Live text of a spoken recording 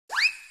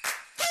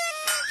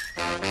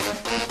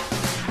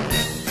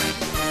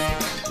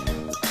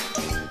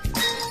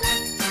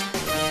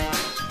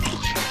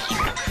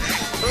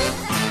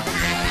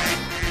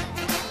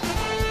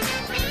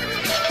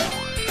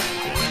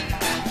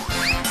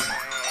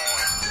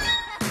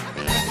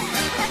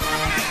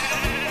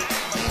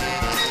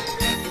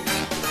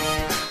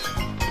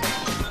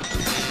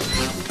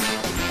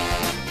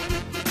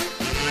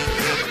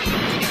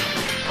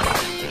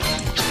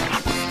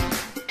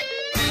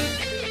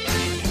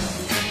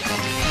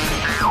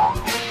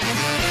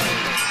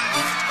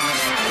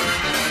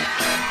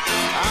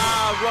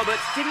Robert,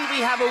 didn't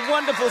we have a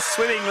wonderful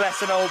swimming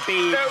lesson, old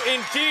bee? No,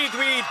 indeed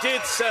we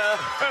did, sir.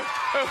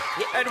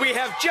 And we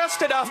have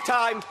just enough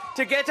time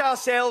to get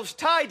ourselves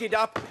tidied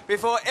up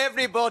before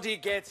everybody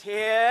gets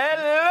here.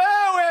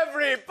 Hello,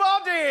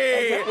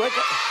 everybody!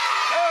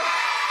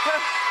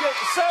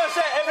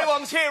 Sir,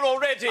 everyone's here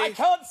already. I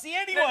can't see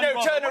anyone. No,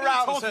 Robert. turn What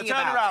around, are you sir. talking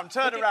Turn about? around,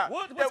 turn around.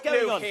 What's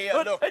going on? Here,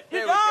 look.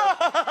 Here we go.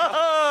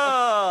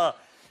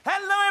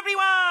 Hello,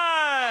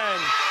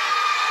 everyone!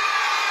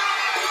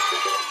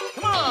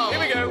 Come on! Here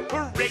we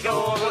go.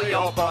 Wriggle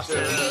your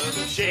bottom,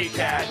 shake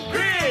and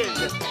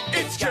grin.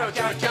 It's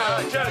Justin.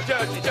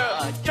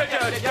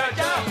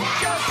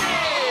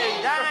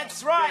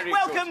 That's right. Very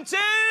Welcome to...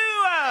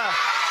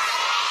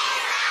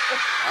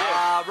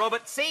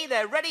 Robert, see,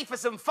 they're ready for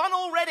some fun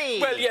already.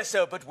 Well, yes,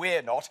 sir, but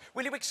we're not.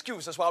 Will you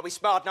excuse us while we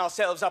smarten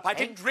ourselves up? I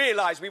didn't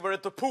realise we were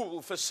at the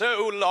pool for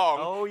so long.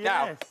 Oh,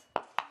 yes.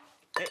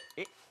 Now,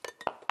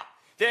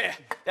 there,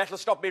 that'll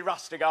stop me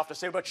rusting after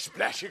so much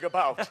splashing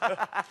about.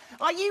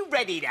 Are you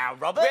ready now,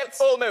 Robert?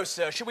 Well, almost,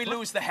 sir. Shall we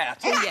lose the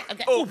hat? Oh, yeah,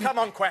 okay. Oh, come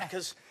on,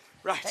 quackers.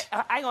 Right.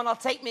 Hang on, I'll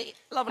take me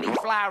lovely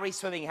flowery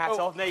swimming hat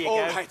off. There you go.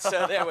 All right,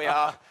 sir, there we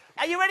are.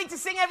 Are you ready to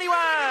sing,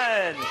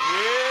 everyone?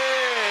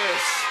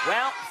 Yes.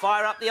 Well,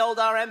 fire up the old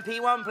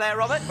RMP1 player,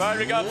 Robert.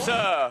 Firing up,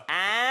 sir.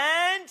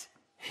 And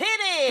hit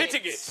it!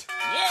 Hitting it.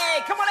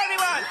 Yeah, come on,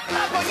 everyone.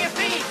 Up on your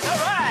feet. All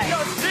right.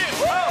 Just it.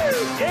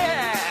 Woo!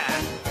 Yeah.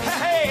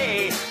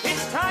 Hey,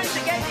 it's time to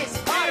get this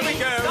party Here we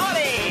go.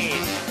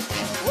 started.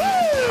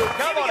 Woo!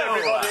 Come on,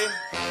 everybody.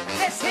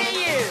 Let's hear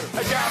you.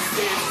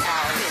 Justin.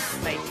 This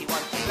place you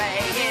want to play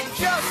in.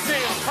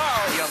 Justin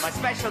House. You're my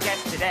special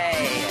guest today.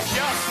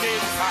 Justin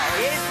House.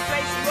 Here's the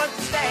place you want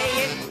to stay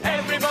in.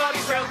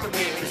 Everybody's welcome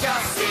here in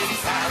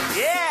Justin's house.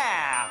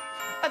 Yeah!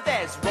 And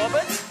there's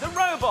Robert, the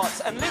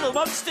robot, and Little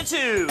Monster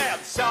too.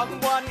 And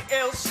someone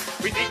else,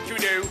 we think you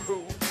know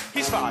who.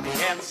 He's funny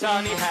and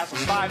sunny, has a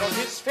smile on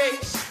his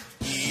face.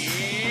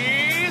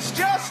 He's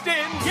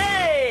Justin.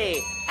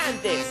 Yay! And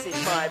this is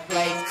my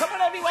place. Come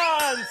on,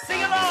 everyone,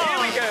 sing along. Here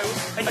we go.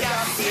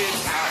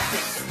 Justin's house.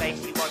 It's the place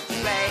you want to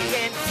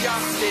play in.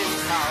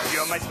 Justin's house.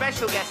 You're my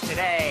special guest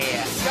today.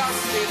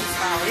 Justin's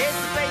house. It's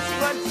the place you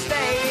want to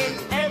stay in.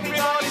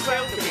 Everybody's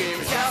welcome here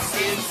in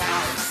Justin's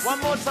house. One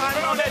more time.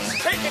 Come on, let's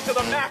take it to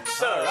the max,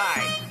 sir. All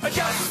right.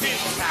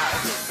 Justin's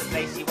house. It's the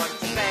place you want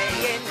to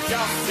stay in.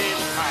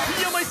 Justin's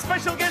house. You're my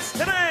special guest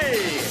today.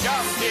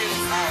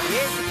 Justin's house.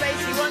 It's the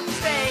place you want to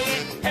stay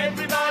in.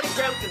 Everybody's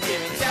welcome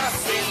here in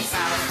Justin's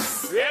house.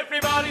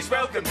 Everybody's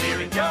welcome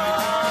here in Justin's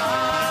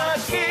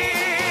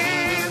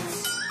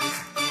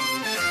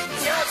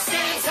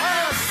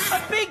house. A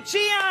big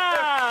cheer!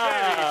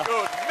 Very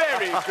good,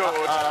 very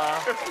good.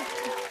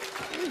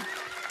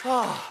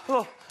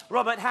 Oh,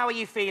 Robert, how are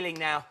you feeling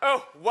now?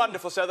 Oh,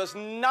 wonderful, sir. There's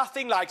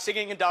nothing like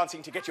singing and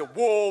dancing to get you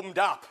warmed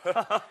up.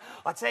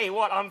 I tell you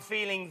what, I'm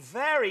feeling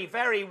very,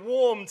 very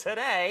warm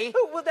today.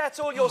 Oh, well, that's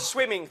all your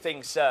swimming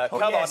things, sir. Oh,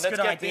 Come yes, on, let's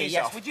good get idea, these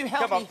yes. off. Would you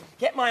help Come me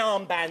get my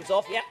armbands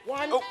off? Yeah,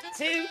 1,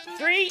 2,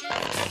 3.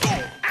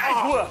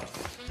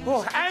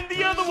 Oh, and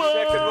the other one.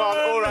 Second one.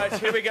 All right,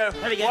 here we go.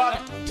 There we go.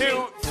 1,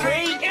 2,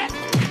 3. Yeah.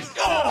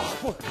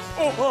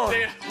 Oh,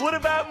 dear. What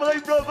about my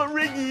rubber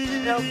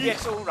ringy? No,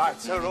 yes, all right,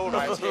 sir, all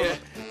right. Here.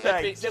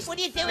 Let me just... What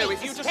are you doing? No,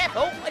 if you just...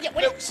 Careful.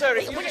 No, sir,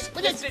 if you just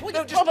lift it...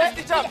 No, just lift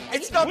it up.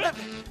 It's not...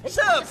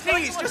 Sir,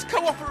 please, just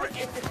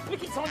cooperate.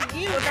 Look, it's on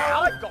you No,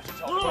 now. I've got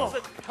it on.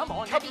 Come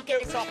on, let me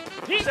get this off.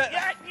 Sir,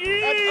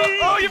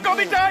 oh, you've got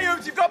me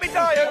diodes, you've got me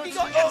diodes.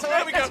 Oh,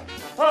 there we go.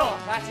 Oh,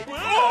 that's it.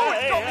 Oh,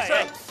 it's got me,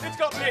 sir. It's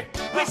got me.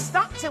 We're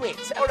stuck to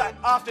it. All right,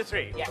 after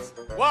 3. Yes.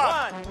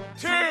 1,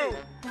 2,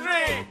 3.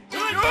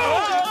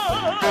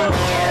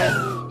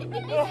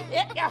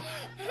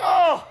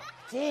 Oh,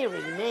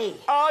 Deary me.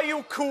 Are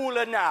you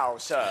cooler now,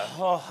 sir?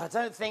 oh, I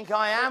don't think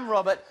I am,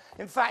 Robert.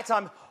 In fact,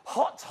 I'm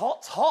hot,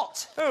 hot,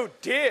 hot. Oh,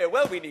 dear.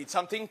 Well, we need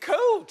something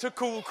cold to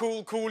cool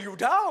you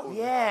down.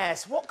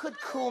 Yes, what could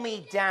cool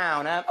me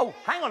down? Oh,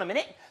 hang on a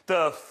minute.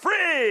 The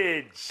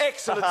fridge.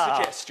 Excellent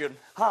suggestion.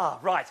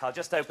 Right, I'll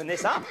just open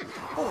this up.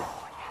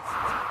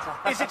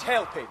 Is it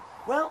helping?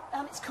 Well,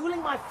 it's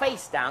cooling my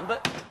face down,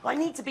 but I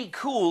need to be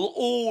cool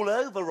all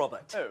over,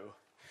 Robert. Oh.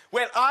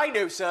 Well, I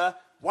know, sir.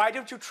 Why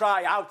don't you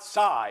try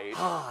outside?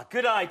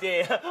 Good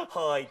idea.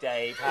 Hi,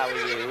 Dave. How are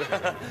you?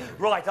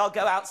 Right, I'll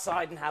go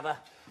outside and have a...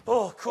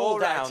 Oh, cool All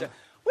right, down. sir.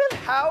 Well,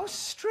 how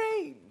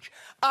strange.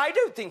 I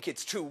don't think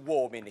it's too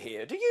warm in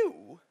here, do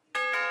you?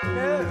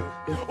 No.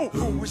 Oh,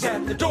 who's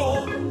at the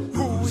door?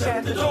 Who's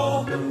at the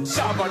door?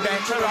 Someone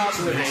better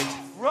answer it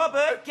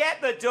Robert,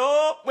 get the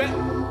door.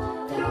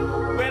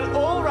 Well,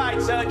 all right,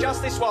 sir,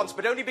 just this once,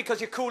 but only because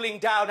you're cooling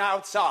down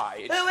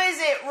outside. Who is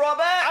it,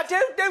 Robert? I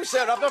don't know,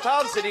 sir. I've not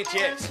answered it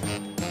yet.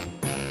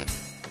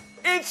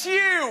 It's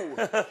you!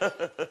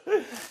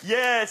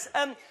 Yes.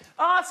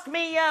 Ask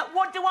me,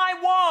 what do I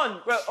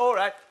want? Well, all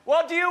right.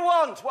 What do you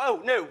want?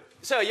 Oh, no.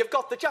 Sir, you've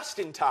got the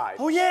just-in-time.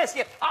 Oh, yes,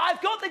 yeah.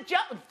 I've got the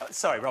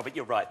Sorry, Robert,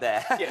 you're right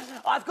there. Yes.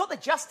 I've got the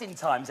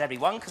just-in-times,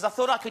 everyone, because I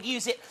thought I could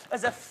use it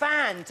as a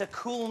fan to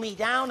cool me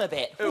down a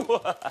bit.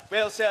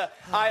 Well, sir,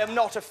 I am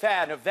not a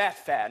fan of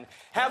that fan.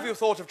 Have you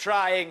thought of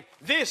trying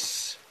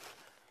this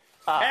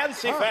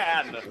fancy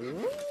fan?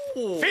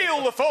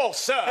 Feel the force,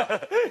 sir.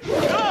 You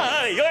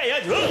can't...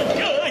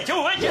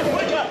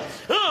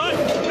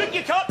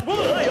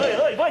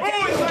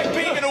 Oh, it's like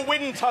being in a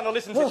wind tunnel,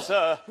 isn't it,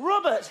 sir?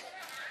 Robert!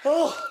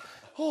 Oh,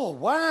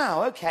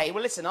 wow, OK.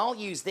 Well, listen, I'll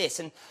use this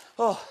and...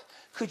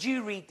 could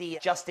you read the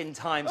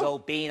just-in-times,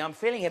 old bean? I'm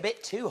feeling a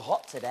bit too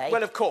hot today.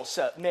 Well, of course,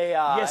 sir. May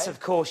I? Yes, of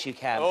course you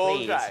can, All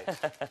please. right.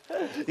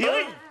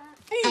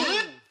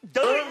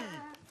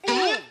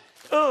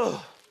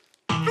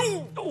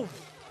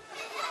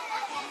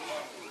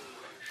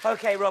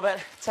 OK, Robert,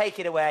 take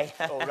it away.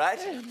 All right.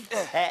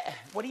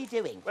 What are you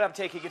doing? Well, I'm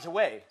taking it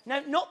away. No,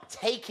 not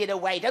take it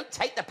away. Don't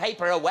take the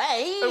paper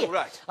away. Oh,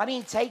 right. I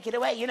mean, take it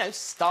away. You know,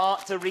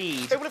 start to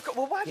read. Oh,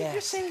 well, why did you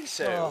say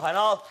so? Oh, and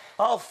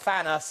I'll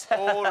fan us.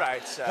 All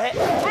right, sir.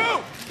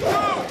 Oh,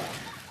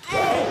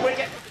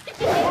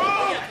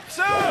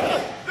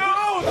 Sir!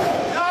 No!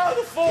 No,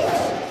 the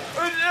force!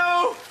 Oh,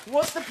 no!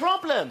 what's the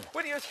problem?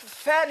 Well, you're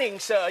fanning,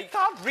 sir. You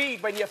can't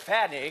read when you're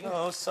fanning.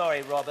 Oh,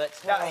 sorry, Robert.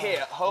 Now,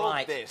 here, hold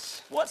right.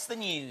 this. What's the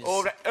news?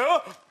 All right.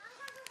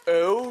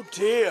 Oh,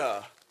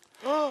 dear.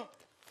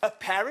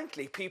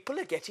 Apparently, people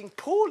are getting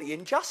poorly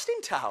in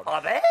Justintown.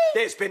 Are they?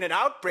 There's been an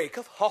outbreak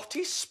of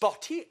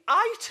Hottyspottyitis.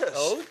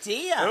 Oh,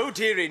 dear. Oh,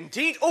 dear,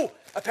 indeed. Oh,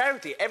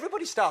 apparently,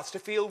 everybody starts to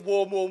feel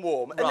warm,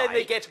 and then they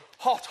Right. get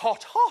hot.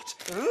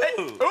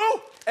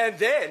 Ooh. And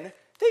then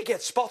they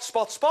get spots,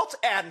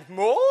 and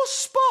more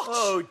spots.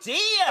 Oh, dear.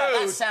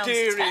 That sounds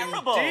dear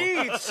terrible.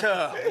 indeed,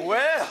 sir.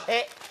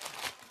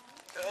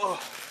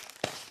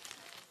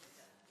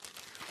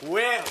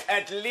 Well,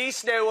 at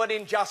least no one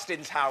in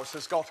Justin's house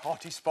has got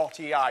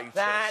Hottyspottyitis.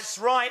 That's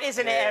right,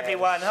 isn't it, Yes.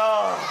 everyone?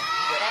 Oh.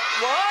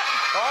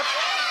 What?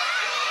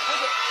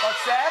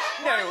 What's that?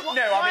 No,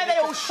 Why are they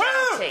all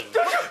shouting?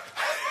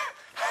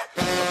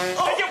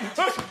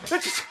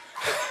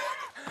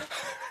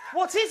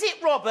 What is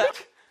it,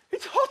 Robert?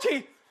 It's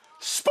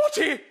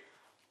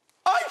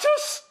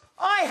Hottyspottyitis.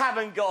 I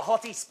haven't got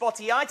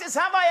Hottyspottyitis,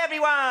 have I,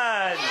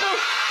 everyone?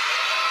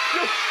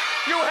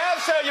 You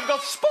have, sir. You've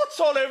got spots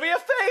all over your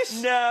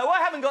face. No,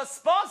 I haven't got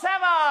spots,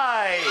 have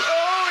I?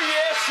 Oh,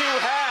 yes, you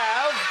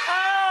have.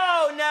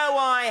 Oh, no,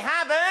 I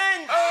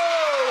haven't.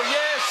 Oh,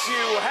 yes,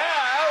 you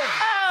have.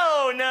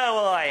 Oh, no,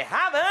 I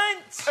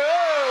haven't.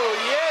 Oh,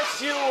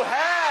 yes, you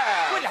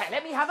have. Well,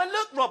 let me have a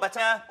look, Robert.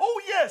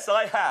 Oh, yes,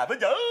 I have.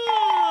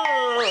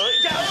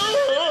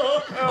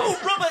 Oh,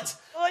 Robert,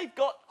 I've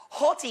got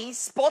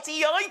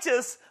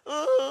Hottyspottyitis.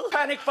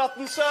 Panic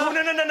button, sir. Oh,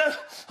 no.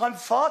 I'm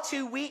far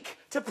too weak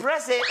to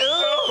press it.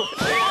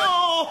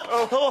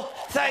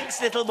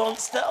 Thanks, little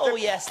monster. Oh,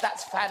 yes,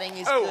 that's fanning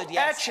is good,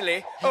 yes.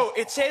 Actually,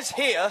 it says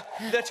here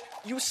that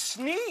you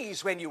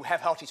sneeze when you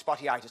have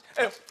Hottyspottyitis.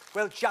 Oh,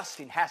 well,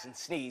 Justin hasn't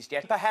sneezed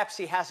yet. Perhaps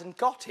he hasn't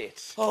got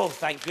it. Oh,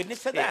 thank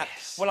goodness for that.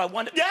 Yes. Well, I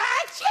wonder...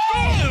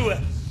 Achoo!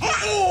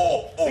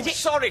 Oh,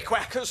 sorry,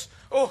 Quackers.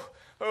 Oh,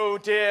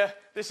 dear.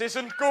 This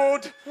isn't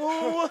good.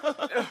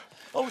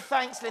 Oh,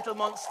 thanks, little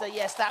monster.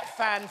 Yes, that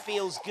fan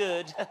feels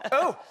good.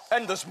 Oh,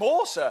 and there's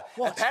more, sir.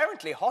 What?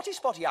 Apparently,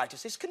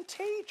 Hottyspottyitis is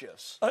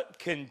contagious.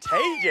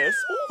 Contagious?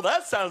 Oh,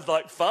 that sounds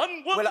like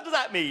fun. What Well, does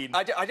that mean?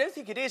 I don't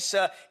think it is,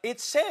 sir. It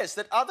says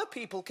that other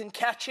people can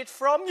catch it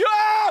from you.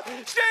 Ah!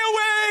 Stay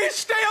away!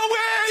 Stay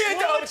away!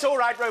 No, it's all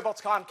right.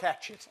 Robots can't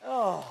catch it.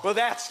 Oh. Well,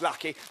 that's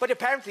lucky. But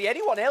apparently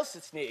anyone else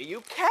that's near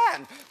you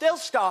can. They'll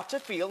start to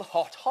feel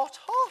hot.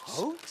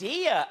 Oh,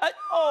 dear.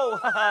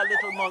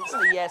 Little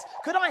monster, yes.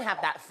 Could I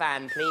have that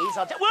fan, please?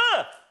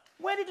 Whoa!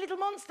 Where did little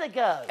monster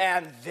go?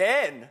 And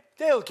then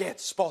they'll get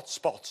spots.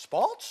 What?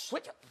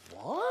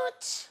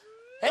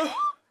 Hey?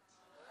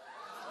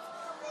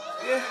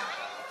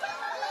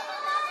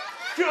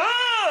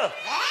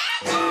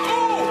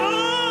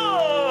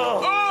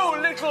 Oh,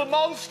 little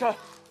monster.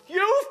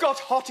 You've got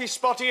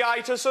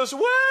Hottyspottyitis as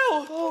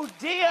well. Oh,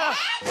 dear.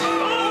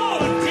 Oh,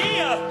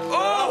 dear.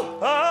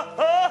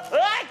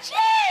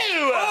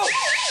 Achoo!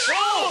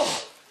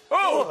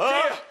 Oh,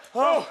 dear.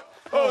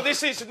 Oh,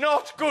 this is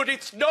not good.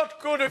 It's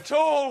not good at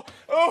all.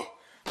 Oh,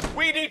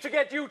 we need to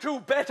get you two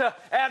better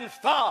and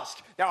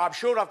fast. Now, I'm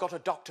sure I've got a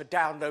doctor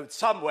download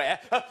somewhere.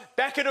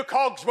 Back in a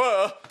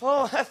Cogsworth.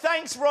 Oh,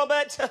 thanks,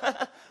 Robert.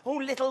 Oh,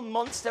 little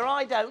monster,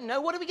 I don't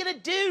know. What are we going to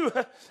do?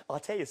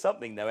 I'll tell you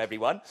something, though,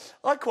 everyone.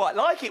 I quite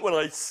like it when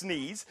I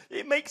sneeze.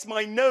 It makes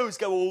my nose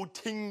go all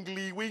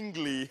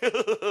tingly-wingly.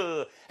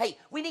 Hey,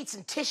 we need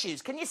some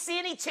tissues. Can you see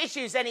any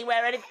tissues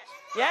anywhere?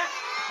 Yeah?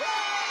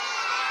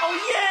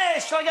 Oh, yeah!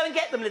 Shall I go and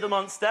get them, little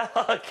monster?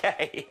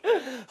 OK.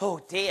 Oh,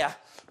 dear.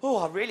 Oh,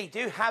 I really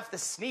do have the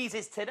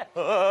sneezes today.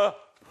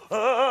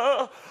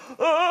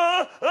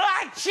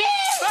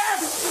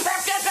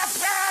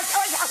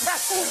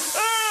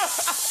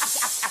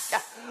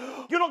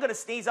 You're not going to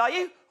sneeze, are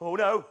you? Oh,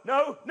 no,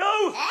 no,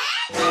 no!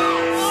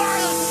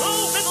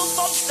 Oh, little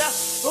monster!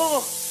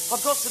 Oh,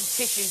 I've got some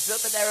tissues,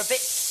 but they're a bit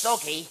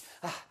soggy.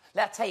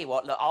 I'll tell you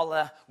what, look,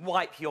 I'll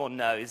wipe your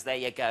nose. There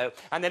you go.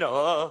 And then...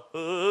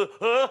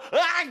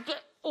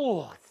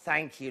 Oh,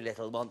 thank you,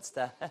 little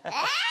monster.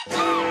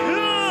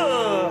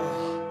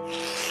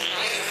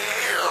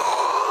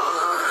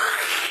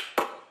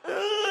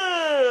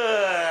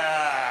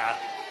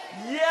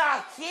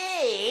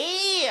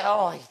 Yucky!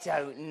 Oh, I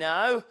don't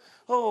know.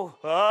 Oh,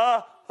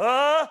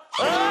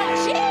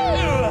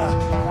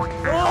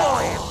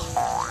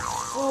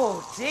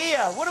 oh, dear.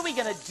 What are we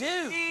going to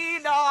do?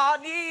 Nina,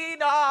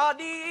 Nina,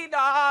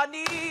 Nina,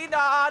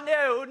 Nina,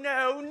 no,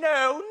 no,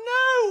 no,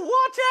 no.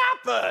 What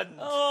happened?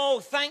 Oh,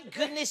 thank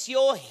goodness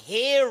you're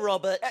here,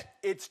 Robert.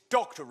 It's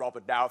Dr.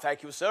 Robert now,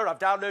 thank you, sir. I've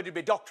downloaded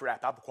my doctor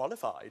app. I'm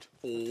qualified.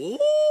 Oh!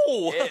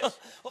 Yes.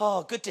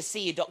 Oh, good to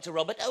see you, Dr.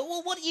 Robert. Oh,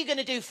 well, what are you going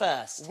to do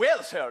first?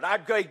 Well, sir,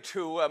 I'm going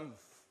to,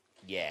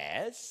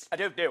 Yes? I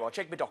don't know. I'll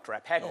check my doctor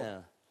app. Hang on. Yeah.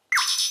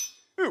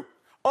 Oh,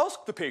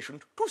 ask the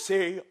patient to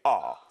say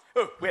ah.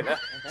 Oh, well,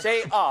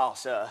 say ah,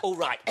 sir. All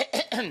right.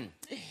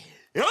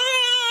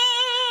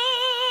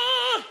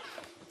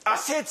 I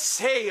said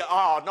say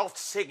ah, not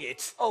sing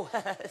it. Oh,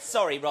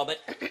 sorry, Robert.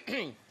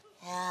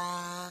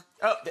 Oh,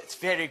 that's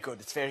very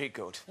good. It's very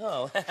good.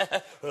 Oh.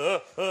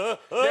 No,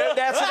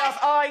 that's enough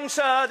eyeing,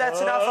 sir.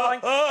 That's enough eyeing.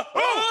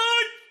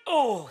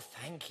 Oh,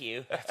 thank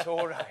you. That's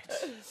all right.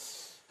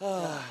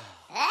 What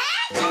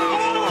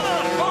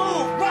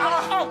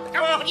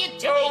are you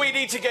doing? Oh, we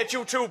need to get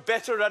you two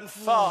better and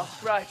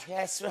fast. Right.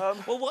 Yes.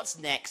 Well, what's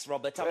next,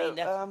 Robert? I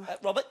mean,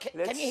 Robert,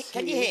 can you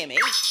see. hear me?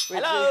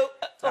 Hello.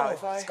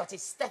 if I- He's got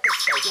his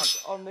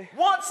stethoscope on. On the...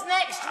 What's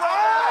next, Robert?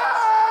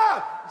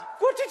 Ah!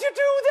 What did you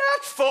do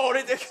that for?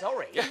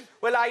 Sorry.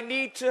 Well, I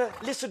need to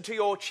listen to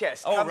your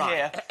chest. All Come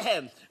right.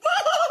 here.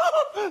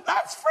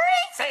 That's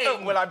freezing.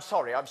 Oh, well, I'm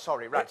sorry.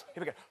 Right,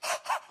 here we go.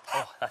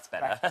 Oh, that's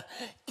better.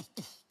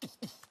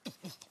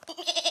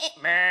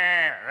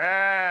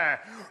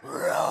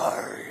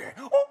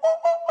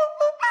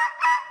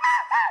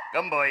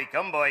 Come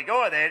boy,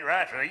 go there,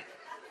 right.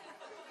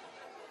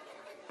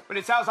 Well,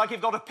 it sounds like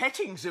you've got a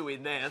petting zoo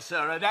in there,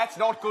 sir, and that's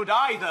not good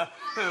either.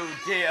 Oh,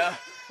 dear.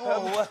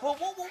 Well,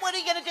 what are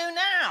you going to do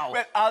now?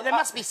 Well, there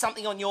must be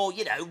something on your,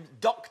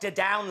 doctor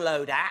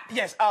download app.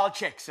 Yes, I'll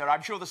check, sir.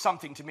 I'm sure there's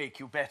something to make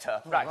you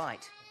better.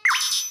 Right.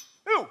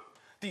 Oh,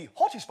 the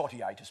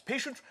Hottyspottyitis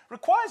patient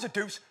requires a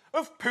dose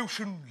of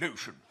potion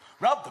lotion.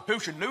 Rub the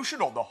potion lotion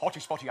on the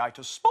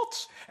Hottyspottyitis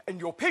spots, and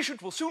your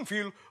patient will soon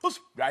feel as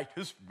bright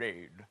as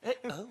rain.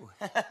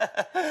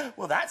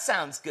 Well, that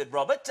sounds good,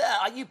 Robert.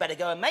 You better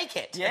go and make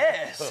it.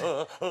 Yes.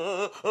 Oh,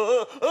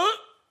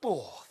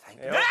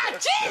 thank you.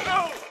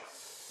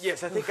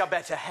 Yes, I think I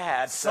better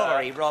had.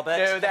 Sorry, Robert.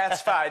 No,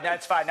 that's fine.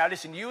 Now,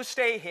 listen, you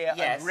stay here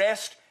Yes. and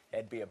rest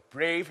and be a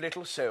brave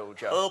little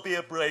soldier. Oh. I'll be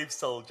a brave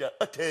soldier.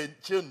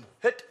 Attention.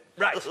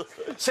 Right.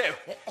 So,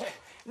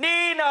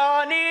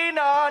 Nina,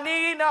 Nina,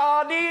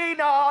 Nina,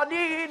 Nina,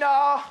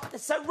 Nina.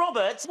 So,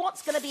 Robert,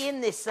 what's going to be in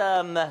this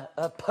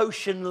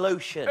potion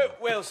lotion? Oh,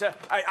 well, sir,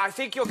 I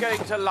think you're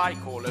going to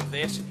like all of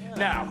this.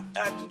 Now,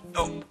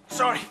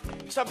 sorry,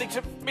 something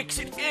to mix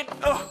it in.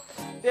 Oh,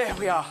 there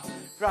we are.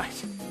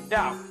 Right.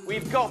 Now,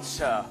 we've got,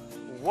 sir,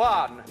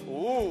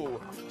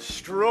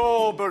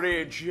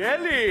 strawberry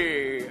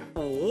jelly.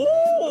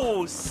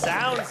 Oh,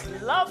 sounds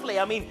lovely.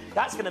 I mean,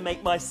 that's going to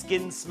make my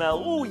skin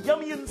smell,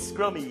 yummy and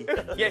scrummy.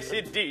 Yes,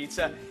 indeed,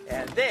 sir.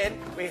 And then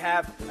we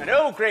have an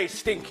old grey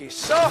stinky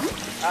sock,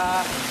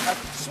 a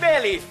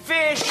smelly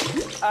fish,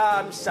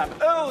 some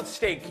old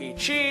stinky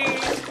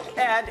cheese,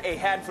 and a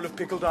handful of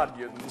pickled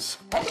onions.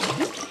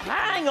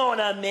 Hang on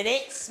a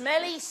minute.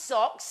 Smelly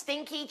socks,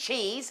 stinky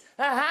cheese,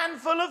 a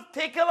handful of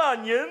pickled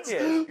onions.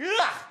 Yes.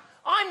 Ugh,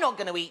 I'm not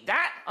going to eat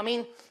that. I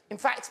mean, in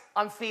fact,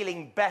 I'm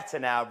feeling better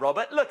now,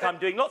 Robert. Look, I'm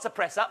doing lots of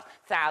press-ups.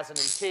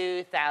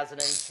 1002,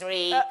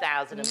 1003,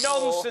 1004.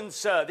 Nonsense,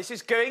 sir. This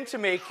is going to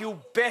make you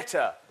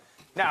better.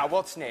 Now,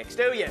 what's next?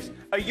 Oh, yes,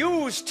 a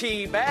used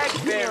tea bag,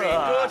 very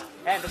good,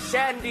 and a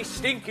sandy,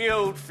 stinky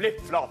old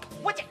flip-flop.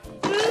 What?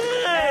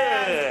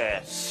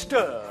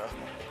 Stir.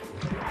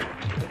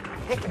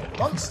 Little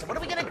monster, what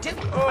are we going to do?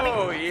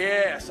 Oh,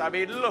 yes. I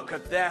mean, look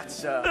at that,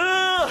 sir.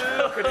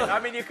 Look at it. I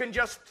mean, you can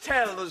just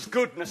tell there's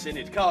goodness in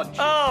it, can't you?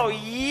 Oh,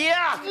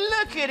 yuck!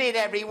 Look at it,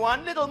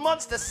 everyone. Little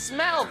monster,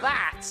 smell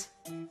that.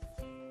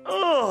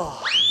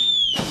 Oh.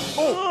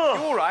 Oh,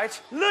 you all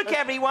right? Look,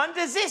 everyone,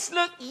 does this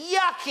look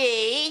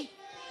yucky?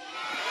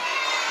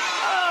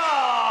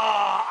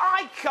 Oh,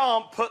 I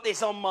can't put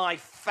this on my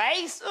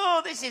face.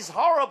 Oh, this is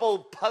horrible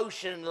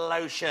potion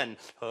lotion.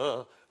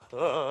 No,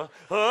 sir,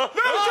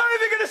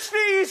 if you're going to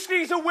sneeze,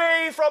 sneeze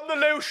away from the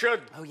lotion.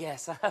 Oh,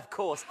 yes, of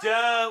course.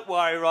 Don't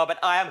worry, Robert.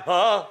 I am...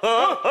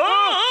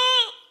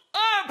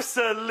 Oops!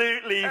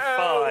 absolutely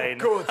fine.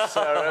 Good,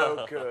 sir.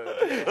 Oh,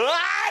 good.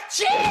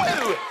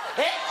 Achoo!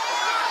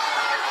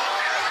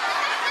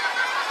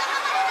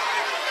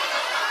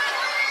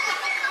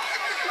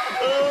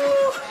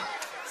 Oh,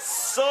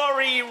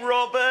 sorry,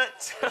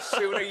 Robert. The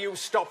sooner you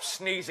stop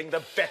sneezing,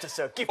 the better,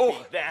 sir. Give me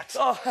that.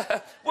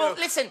 Well,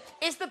 listen,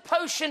 is the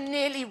potion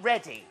nearly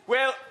ready?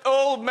 Well,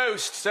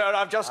 almost, sir.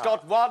 I've just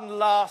got one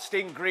last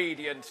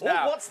ingredient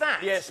now. what's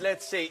that? Yes,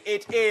 let's see.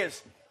 It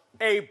is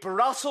a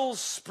Brussels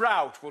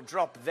sprout. We'll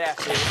drop that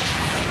in.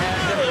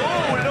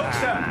 And, look,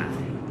 sir.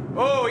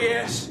 Oh,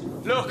 yes.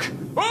 Look.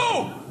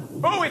 Oh!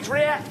 Oh, it's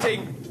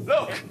reacting.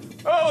 Look.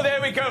 Oh, there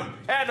we go.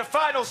 And a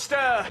final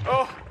stir.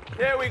 Oh,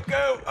 there we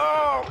go.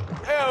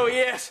 Oh,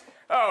 yes.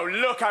 Oh,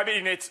 look, I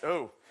mean, it's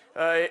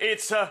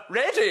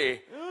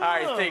ready,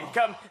 I think.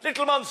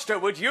 Little monster,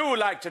 would you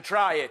like to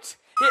try it?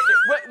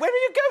 Where are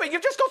you going?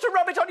 You've just got to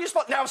rub it on your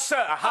spot. Now,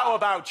 sir, how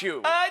about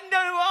you?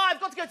 No, I've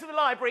got to go to the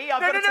library. I've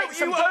got to take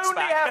some you books only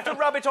back. have to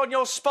rub it on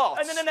your spot.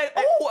 No.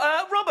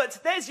 Oh, Robert,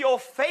 there's your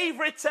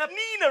favourite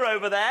Nina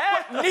over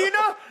there.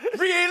 Nina?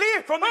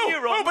 Really? From the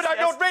neurons, Oh, but I'm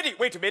yes. not ready.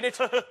 Wait a minute.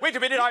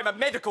 I'm a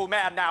medical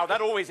man now.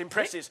 That always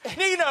impresses.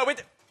 Nina,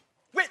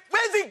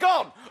 where's he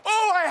gone?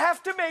 Oh, I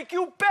have to make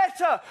you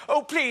better.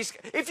 Oh, please,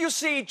 if you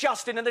see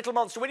Justin and Little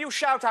Monster, will you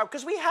shout out?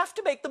 Because we have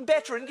to make them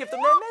better and give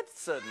them their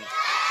medicine.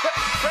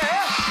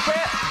 Where?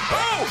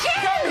 Oh,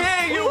 come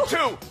here, you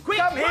two. Quick,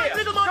 come here. run,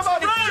 Little Monster, Come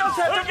on, run. it's just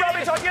have to Okay. rub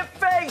it on your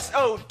face.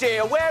 Oh,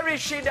 dear, where is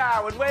she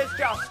now? And where's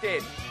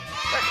Justin?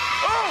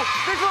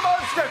 Oh, Little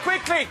Monster,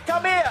 quickly,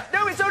 come here.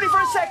 No, it's only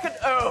for a second.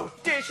 Oh,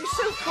 dear, she's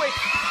so quick.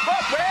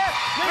 What, where?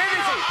 Where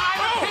is he?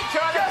 I'm a picture,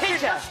 I'm a Justin,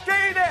 picture. just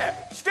stay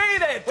there. Stay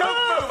there.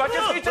 Don't move. I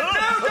just need to... No,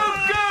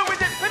 don't go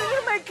with it. But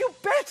it'll make you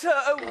better.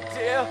 Oh,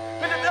 dear.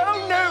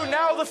 Oh, no,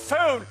 now the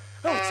phone.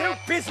 Oh, it's so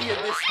busy in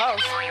this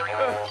house.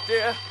 Oh,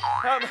 dear.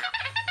 Where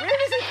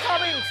is it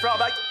coming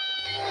from?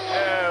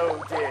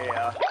 Oh,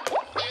 dear.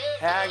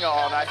 Hang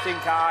on, I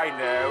think I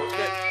know.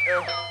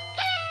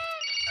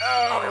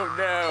 Oh,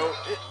 no.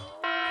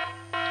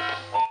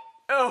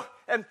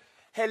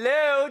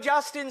 Hello,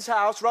 Justin's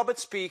house. Robert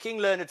speaking,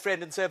 learned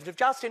friend and servant of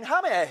Justin.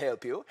 How may I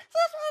help you?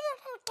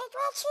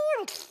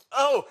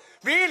 Oh,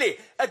 really?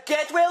 A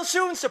get well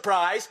soon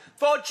surprise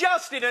for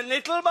Justin and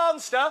Little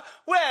Monster?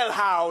 Well,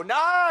 how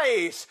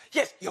nice.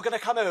 Yes, you're going to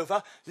come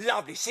over.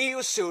 Lovely. See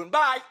you soon.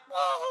 Bye.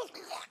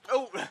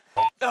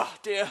 Oh,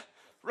 dear.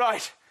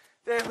 Right.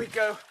 There we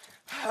go.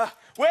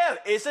 Well,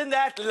 isn't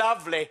that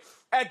lovely?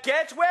 A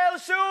get well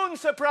soon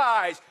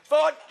surprise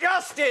for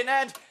Justin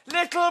and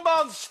Little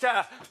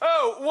Monster.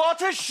 Oh,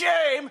 what a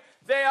shame.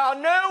 They are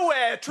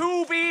nowhere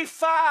to be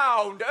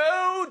found.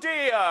 Oh,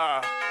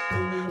 dear.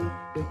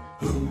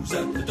 Who's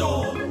at the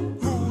door?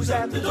 Who's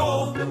at the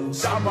door?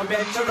 Someone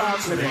better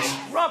answer this.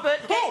 Robert,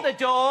 hit the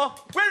door.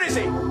 Where is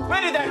he?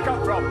 Where did that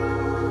come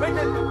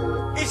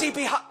from? Is he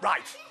behind?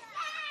 Right.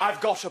 I've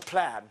got a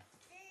plan.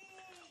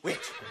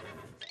 Wait.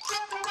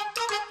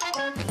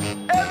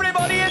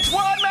 Everybody, it's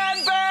One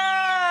Man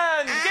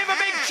Band! Give a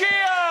big cheer!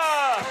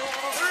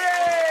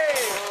 Hooray!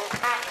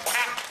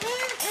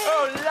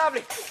 Oh,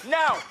 lovely.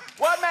 Now,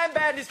 One Man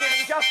Band is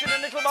giving Justin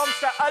and Little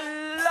Monster a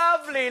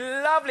lovely,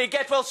 lovely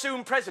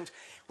get-well-soon present.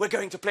 We're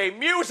going to play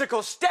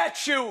musical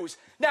statues.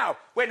 Now,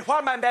 when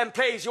One Man Band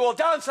plays, you all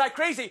dance like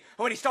crazy, and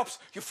when he stops,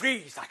 you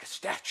freeze like a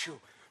statue.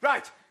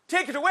 Right,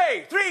 take it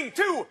away. 3,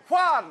 2,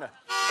 1.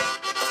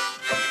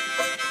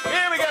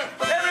 Here we go.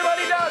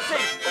 Everybody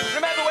dancing.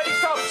 Remember when he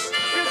stops.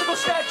 Musical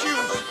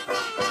statues.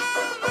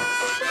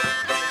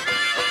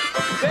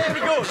 Very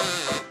good.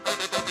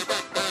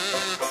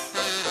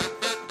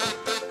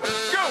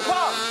 Go,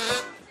 1.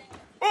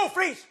 Oh,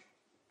 freeze.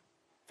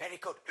 Very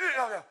good.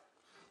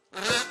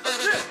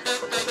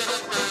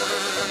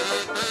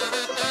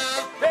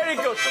 Very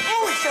good.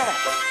 Oh, he's there.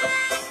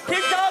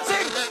 Keep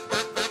dancing.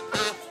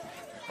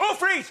 Oh,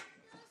 freeze.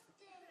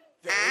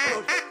 Very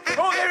good.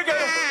 Oh, there we go.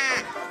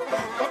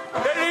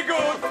 Very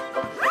good.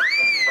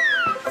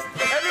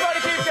 Everybody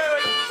keep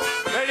going.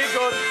 Very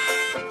good.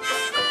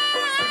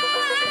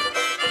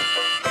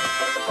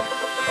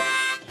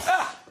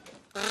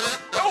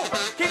 Oh,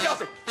 keep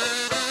dancing.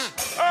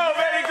 Oh,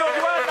 very good.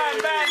 Well done,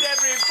 band,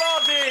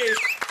 everybody.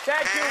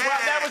 Thank you.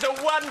 Well, that was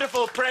a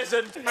wonderful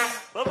present.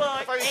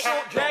 Bye-bye.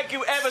 Thank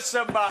you ever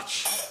so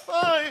much.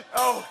 Bye.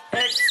 Oh,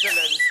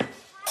 excellent.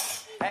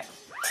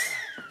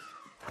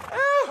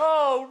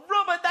 Oh,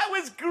 Robert, that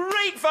was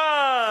great fun.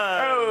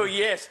 Oh,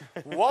 yes.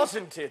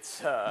 Wasn't it,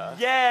 sir?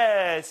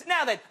 Yes.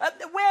 Now then,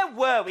 where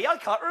were we? I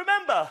can't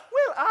remember.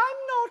 Well, I'm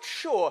not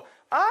sure.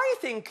 I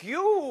think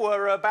you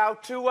were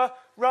about to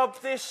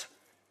rub this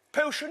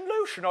potion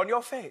lotion on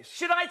your face.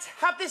 Should I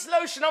have this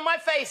lotion on my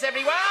face,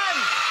 everyone?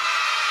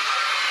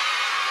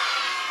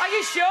 Are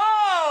you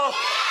sure?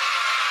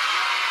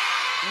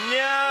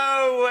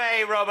 No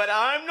way, Robert.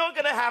 I'm not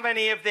going to have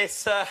any of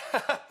this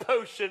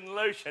potion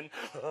lotion.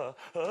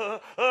 Oh,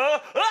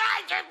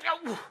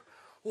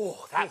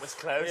 that was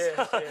close.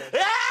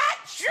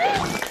 Yes,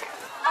 yes.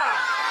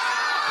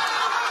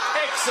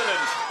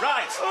 Excellent.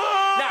 Right.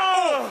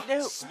 Oh,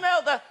 Now,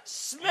 Smell the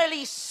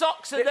smelly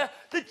socks and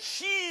the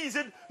cheese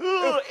and...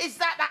 Is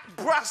that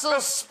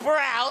Brussels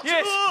sprout?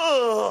 yes.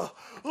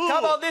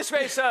 Come on this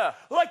way, sir.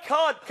 I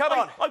can't. Come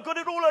on. I've got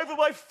it all over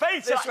my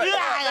face. This way.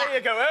 There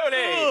you go.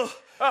 Ole.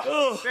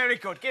 Oh, very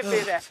good. Give me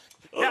that.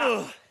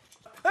 Now.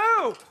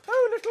 Oh,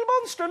 little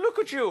monster, look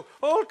at you,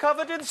 all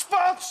covered in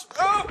spots.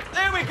 Oh,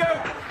 there we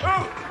go.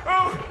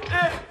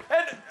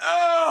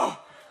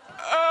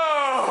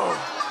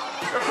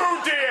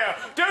 Oh dear.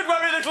 Don't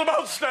worry, little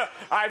monster.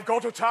 I've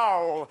got a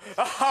towel.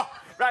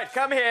 Right,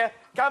 come here.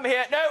 No.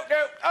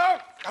 Oh,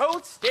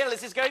 hold still.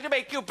 This is going to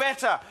make you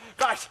better.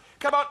 Right,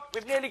 come on.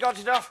 We've nearly got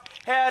it off.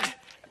 And...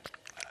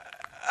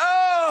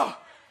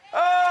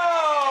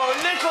 Oh,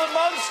 little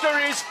monster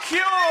is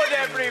cured,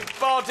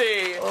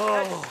 everybody.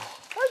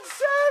 And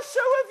sir, so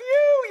have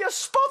you. Your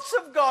spots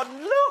have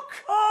gone.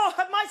 Look. Oh,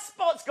 have my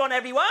spots gone,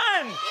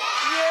 everyone?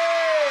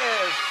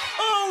 Yes.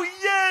 Oh,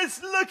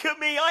 yes, look at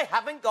me. I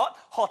haven't got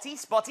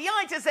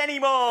Hottyspottyitis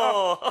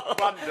anymore.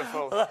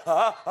 Wonderful.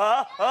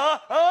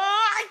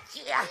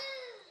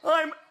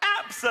 I'm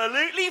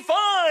absolutely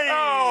fine.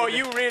 Oh,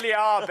 you really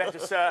are better,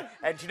 sir.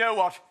 And you know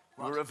what?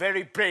 You're a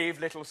very brave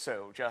little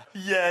soldier.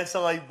 Yes,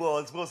 I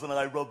was, wasn't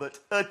I, Robert?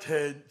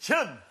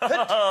 Attention!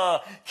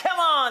 Come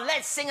on,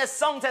 let's sing a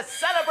song to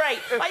celebrate.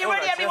 Are you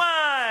ready,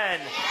 everyone?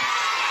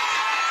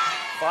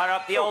 Fire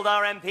up the old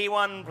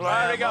RMP1 player.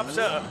 Firing up,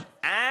 sir.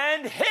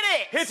 And hit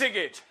it. Hitting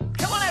it.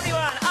 Come on,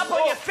 everyone, up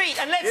on your feet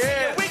and let's see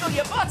you wiggle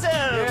your bottoms.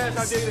 Yes,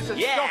 I'm doing this as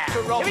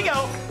Dr. Robert. Here we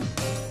go.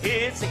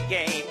 It's a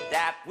game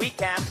that we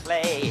can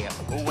play.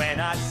 When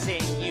I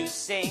sing, you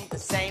sing the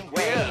same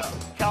way. Yeah.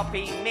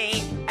 Copy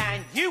me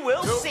and you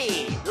will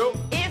see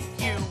if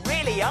you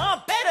really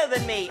are better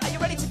than me. Are you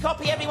ready to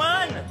copy,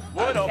 everyone?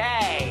 Why not?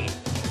 Okay.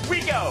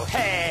 We go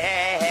hey,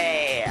 hey,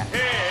 hey.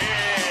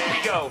 Hey.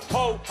 We go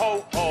ho,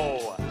 ho,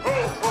 ho.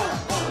 Ho, ho,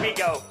 ho. We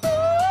go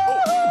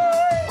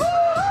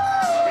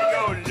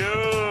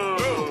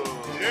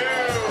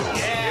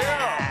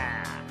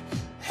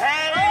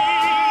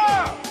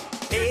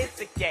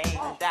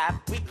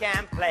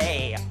can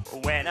play.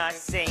 When I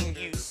sing,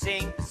 you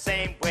sing the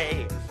same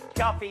way.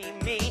 Copy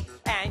me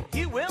and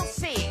you will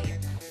see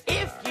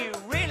if you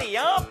really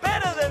are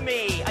better than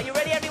me. Are you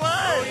ready, everyone?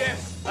 Oh,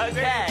 yes.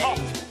 Okay. Hot.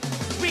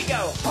 We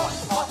go hot,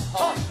 hot,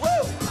 hot.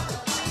 Woo!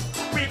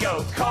 We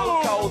go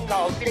cold, cold,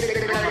 cold.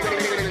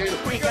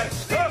 We go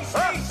steam,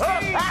 steam,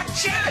 steam.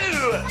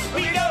 Achoo!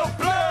 We go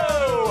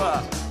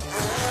blow.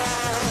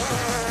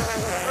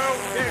 Oh,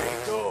 very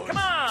good. Come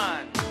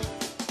on.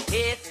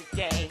 It's a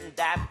game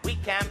that we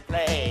can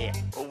play.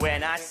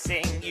 When I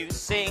sing, you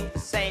sing the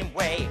same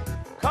way.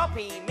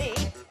 Copy me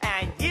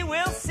and you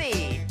will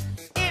see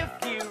if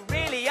you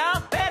really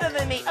are better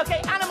than me.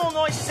 Okay, animal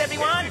noises,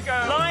 everyone. Here we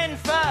go. Lion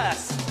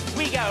first.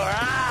 We go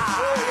rah.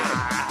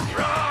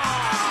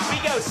 Rah. We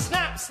go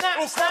snap,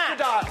 snap, snap.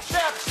 Crocodile.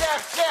 Snap,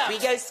 snap, snap. We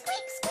go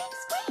squeak, squeak,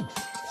 squeak.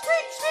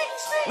 Squeak, squeak,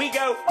 squeak. We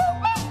go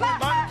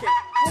Monkey.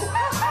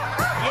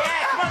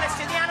 yeah, come on, let's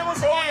do the animals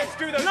again. Let's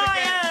do those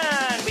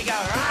Lion. We go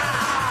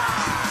rah.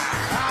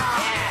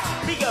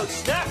 We go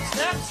snap,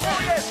 snap, snap.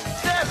 Oh, yes.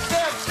 Snap,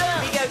 snap,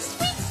 snap. We go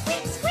squeak,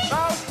 squeak, squeak.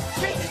 Oh,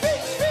 squeak,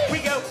 squeak, squeak. We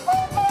go.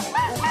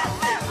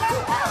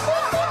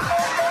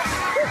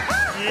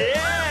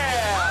 Yeah.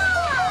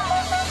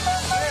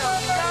 Well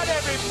done,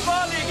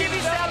 everybody. Give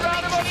yourself a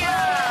round of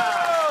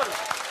applause.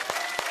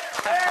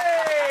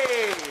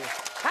 Hey.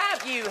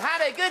 Have you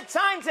had a good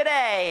time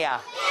today?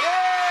 Yes.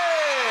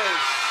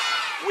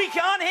 We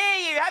can't hear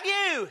you, have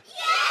you?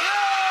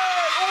 Yay.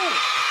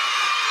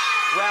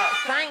 Well,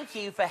 thank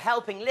you for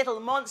helping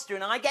Little Monster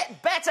and I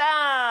get better.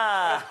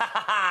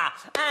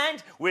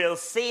 And we'll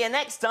see you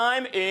next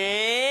time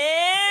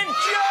in...